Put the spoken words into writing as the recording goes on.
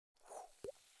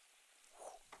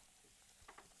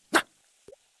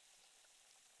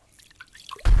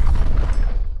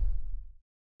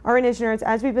All right, niche nerds,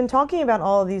 as we've been talking about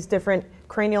all of these different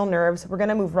cranial nerves, we're going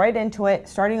to move right into it,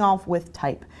 starting off with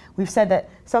type. We've said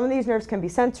that some of these nerves can be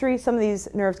sensory, some of these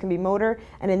nerves can be motor,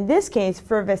 and in this case,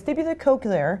 for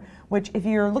vestibulocochlear, which if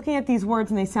you're looking at these words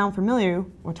and they sound familiar,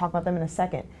 we'll talk about them in a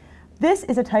second, this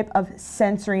is a type of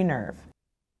sensory nerve.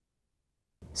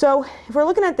 So if we're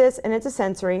looking at this and it's a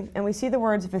sensory, and we see the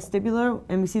words vestibular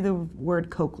and we see the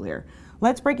word cochlear,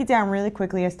 let's break it down really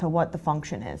quickly as to what the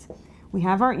function is. We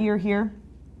have our ear here.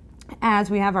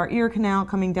 As we have our ear canal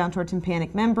coming down to our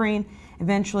tympanic membrane,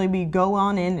 eventually we go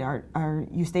on in our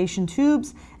eustachian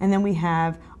tubes, and then we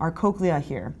have our cochlea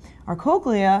here. Our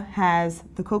cochlea has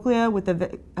the cochlea with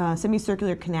the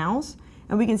semicircular canals,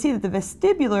 and we can see that the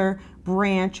vestibular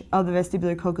branch of the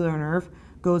vestibulocochlear nerve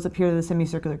goes up here to the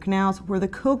semicircular canals, where the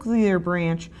cochlear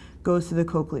branch goes to the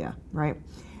cochlea, right?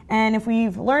 And if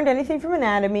we've learned anything from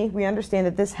anatomy, we understand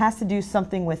that this has to do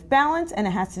something with balance and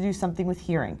it has to do something with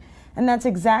hearing. And that's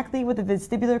exactly what the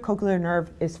vestibulocochlear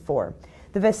nerve is for.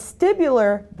 The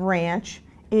vestibular branch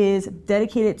is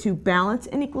dedicated to balance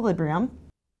and equilibrium.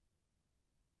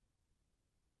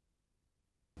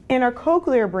 And our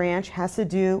cochlear branch has to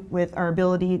do with our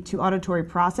ability to auditory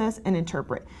process and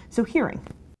interpret, so hearing.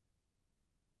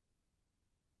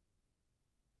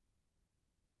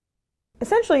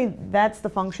 Essentially, that's the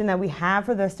function that we have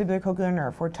for the vestibulocochlear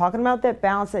nerve. We're talking about that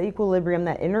balance, that equilibrium,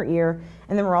 that inner ear,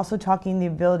 and then we're also talking the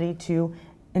ability to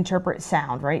interpret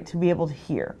sound, right? To be able to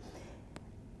hear.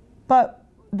 But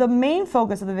the main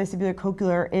focus of the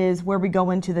vestibulocochlear is where we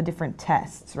go into the different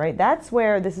tests, right? That's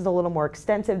where this is a little more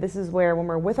extensive. This is where, when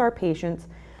we're with our patients,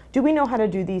 do we know how to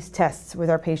do these tests with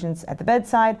our patients at the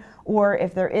bedside? Or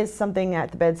if there is something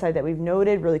at the bedside that we've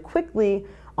noted really quickly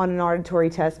on an auditory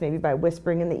test, maybe by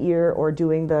whispering in the ear or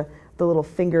doing the little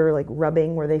finger like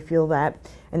rubbing where they feel that,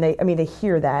 and they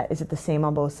hear that. Is it the same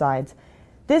on both sides?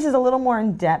 This is a little more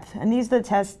in depth, and these are the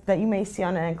tests that you may see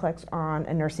on an NCLEX or on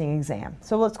a nursing exam.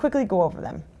 So let's quickly go over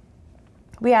them.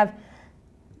 We have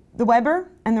the Weber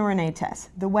and the Rene test.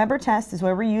 The Weber test is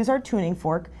where we use our tuning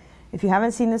fork. If you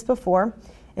haven't seen this before,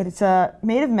 it's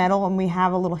made of metal, and we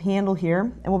have a little handle here,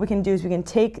 and what we can do is we can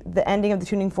take the ending of the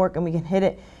tuning fork and we can hit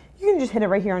it. You can just hit it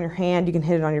right here on your hand. You can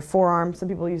hit it on your forearm. Some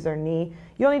people use their knee.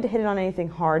 You don't need to hit it on anything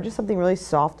hard, just something really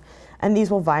soft, and these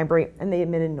will vibrate and they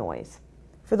emit a noise.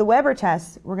 For the Weber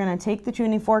test, we're going to take the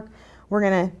tuning fork, we're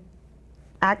going to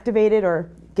activate it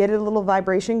or get it a little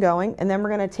vibration going, and then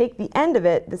we're going to take the end of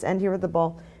it, this end here with the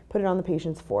ball, put it on the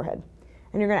patient's forehead.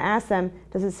 And you're going to ask them,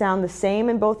 does it sound the same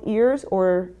in both ears,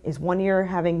 or is one ear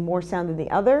having more sound than the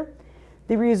other?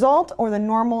 The result or the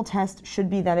normal test should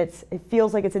be that it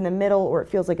feels like it's in the middle, or it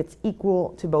feels like it's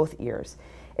equal to both ears.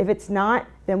 If it's not,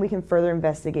 then we can further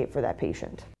investigate for that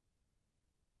patient.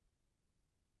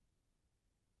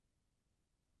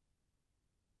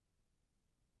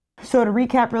 So to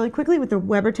recap really quickly, with the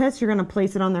Weber test, you're going to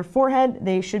place it on their forehead.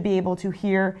 They should be able to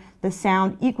hear the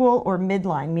sound equal or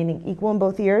midline, meaning equal in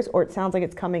both ears, or it sounds like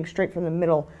it's coming straight from the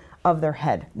middle of their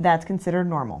head. That's considered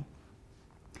normal.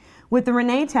 With the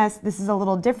Rene test, this is a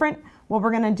little different. What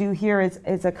we're going to do here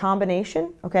is a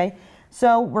combination, okay?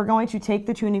 So we're going to take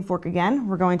the tuning fork again,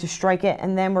 we're going to strike it,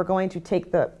 and then we're going to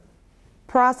take the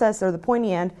process, or the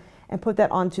pointy end, and put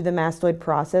that onto the mastoid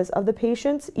process of the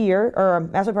patient's ear, or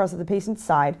mastoid process of the patient's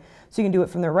side. So you can do it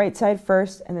from their right side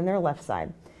first and then their left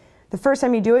side. The first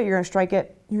time you do it, you're going to strike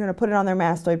it, you're going to put it on their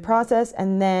mastoid process,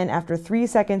 and then after 3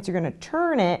 seconds, you're going to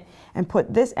turn it and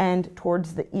put this end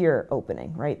towards the ear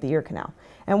opening, right, the ear canal.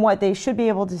 And what they should be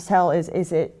able to tell is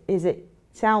it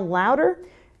sound louder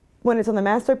when it's on the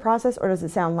mastoid process, or does it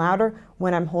sound louder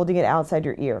when I'm holding it outside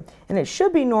your ear? And it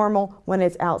should be normal when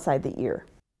it's outside the ear.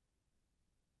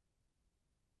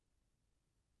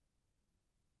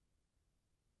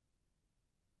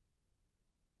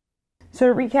 So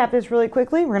to recap this really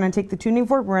quickly, we're going to take the tuning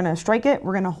fork, we're going to strike it,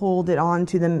 we're going to hold it on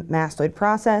to the mastoid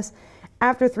process.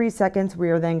 After 3 seconds,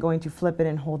 we are then going to flip it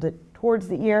and hold it towards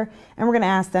the ear, and we're going to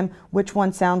ask them which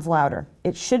one sounds louder.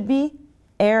 It should be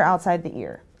air outside the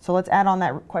ear. So let's add on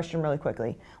that question really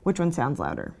quickly. Which one sounds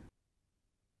louder?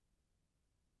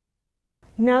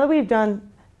 Now that we've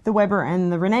done the Weber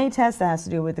and the Rene test that has to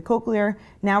do with the cochlear,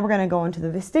 now we're going to go into the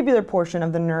vestibular portion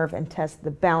of the nerve and test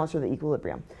the balance or the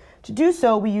equilibrium. To do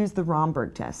so, we use the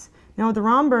Romberg test. Now with the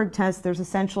Romberg test, there's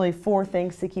essentially 4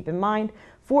 things to keep in mind,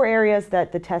 4 areas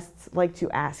that the tests like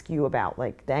to ask you about,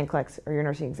 like the NCLEX or your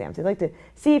nursing exams. They like to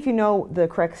see if you know the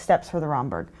correct steps for the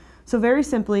Romberg. So very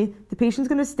simply, the patient's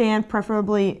going to stand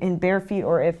preferably in bare feet,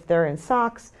 or if they're in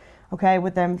socks, okay,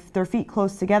 with their feet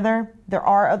close together. There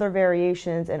are other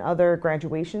variations and other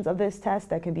graduations of this test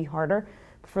that can be harder.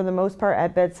 For the most part,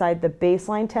 at bedside, the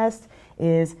baseline test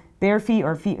is bare feet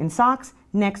or feet in socks.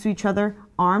 next to each other,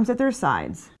 arms at their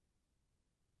sides.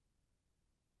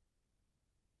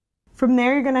 From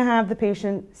there, you're going to have the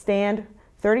patient stand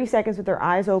 30 seconds with their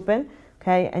eyes open,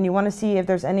 okay? And you want to see if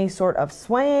there's any sort of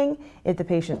swaying, if the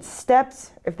patient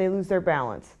steps, if they lose their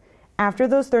balance. After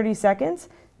those 30 seconds,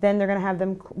 then we're going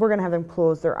to have them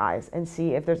close their eyes and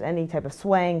see if there's any type of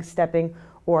swaying, stepping,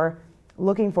 or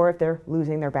looking for if they're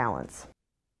losing their balance.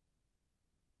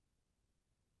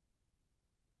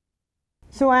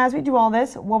 So as we do all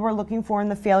this, what we're looking for in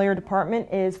the failure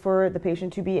department is for the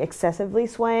patient to be excessively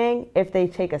swaying, if they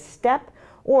take a step,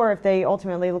 or if they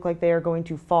ultimately look like they are going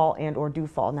to fall and or do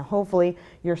fall. Now hopefully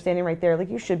you're standing right there like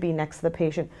you should be next to the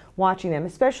patient watching them,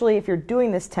 especially if you're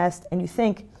doing this test and you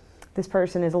think this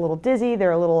person is a little dizzy,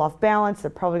 they're a little off balance,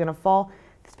 they're probably going to fall.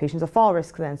 This patient's a fall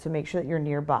risk then, so make sure that you're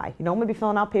nearby. You don't want to be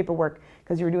filling out paperwork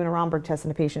because you were doing a Romberg test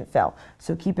and a patient fell.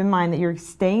 So keep in mind that you're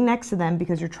staying next to them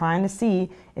because you're trying to see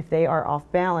if they are off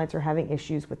balance or having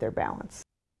issues with their balance.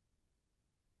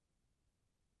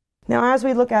 Now, as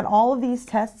we look at all of these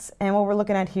tests and what we're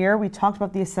looking at here, we talked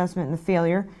about the assessment and the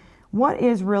failure. What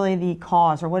is really the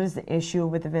cause or what is the issue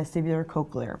with the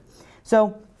vestibulocochlear?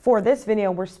 So for this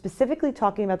video, we're specifically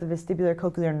talking about the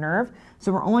vestibulocochlear nerve.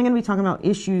 So we're only going to be talking about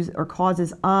issues or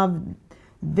causes of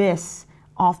this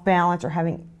off balance or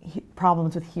having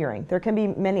problems with hearing. There can be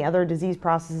many other disease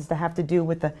processes that have to do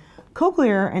with the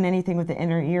cochlear and anything with the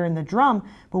inner ear and the drum,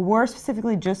 but we're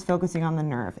specifically just focusing on the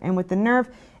nerve. And with the nerve,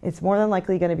 it's more than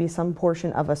likely going to be some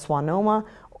portion of a schwannoma,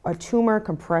 a tumor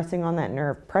compressing on that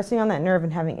nerve, pressing on that nerve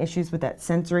and having issues with that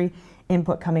sensory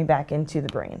input coming back into the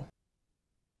brain.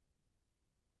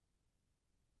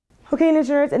 Okay, Ninja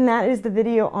Nerds, and that is the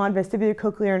video on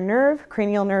vestibulocochlear nerve,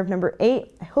 cranial nerve number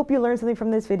 8. I hope you learned something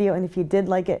from this video, and if you did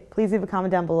like it, please leave a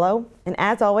comment down below. And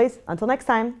as always, until next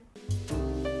time.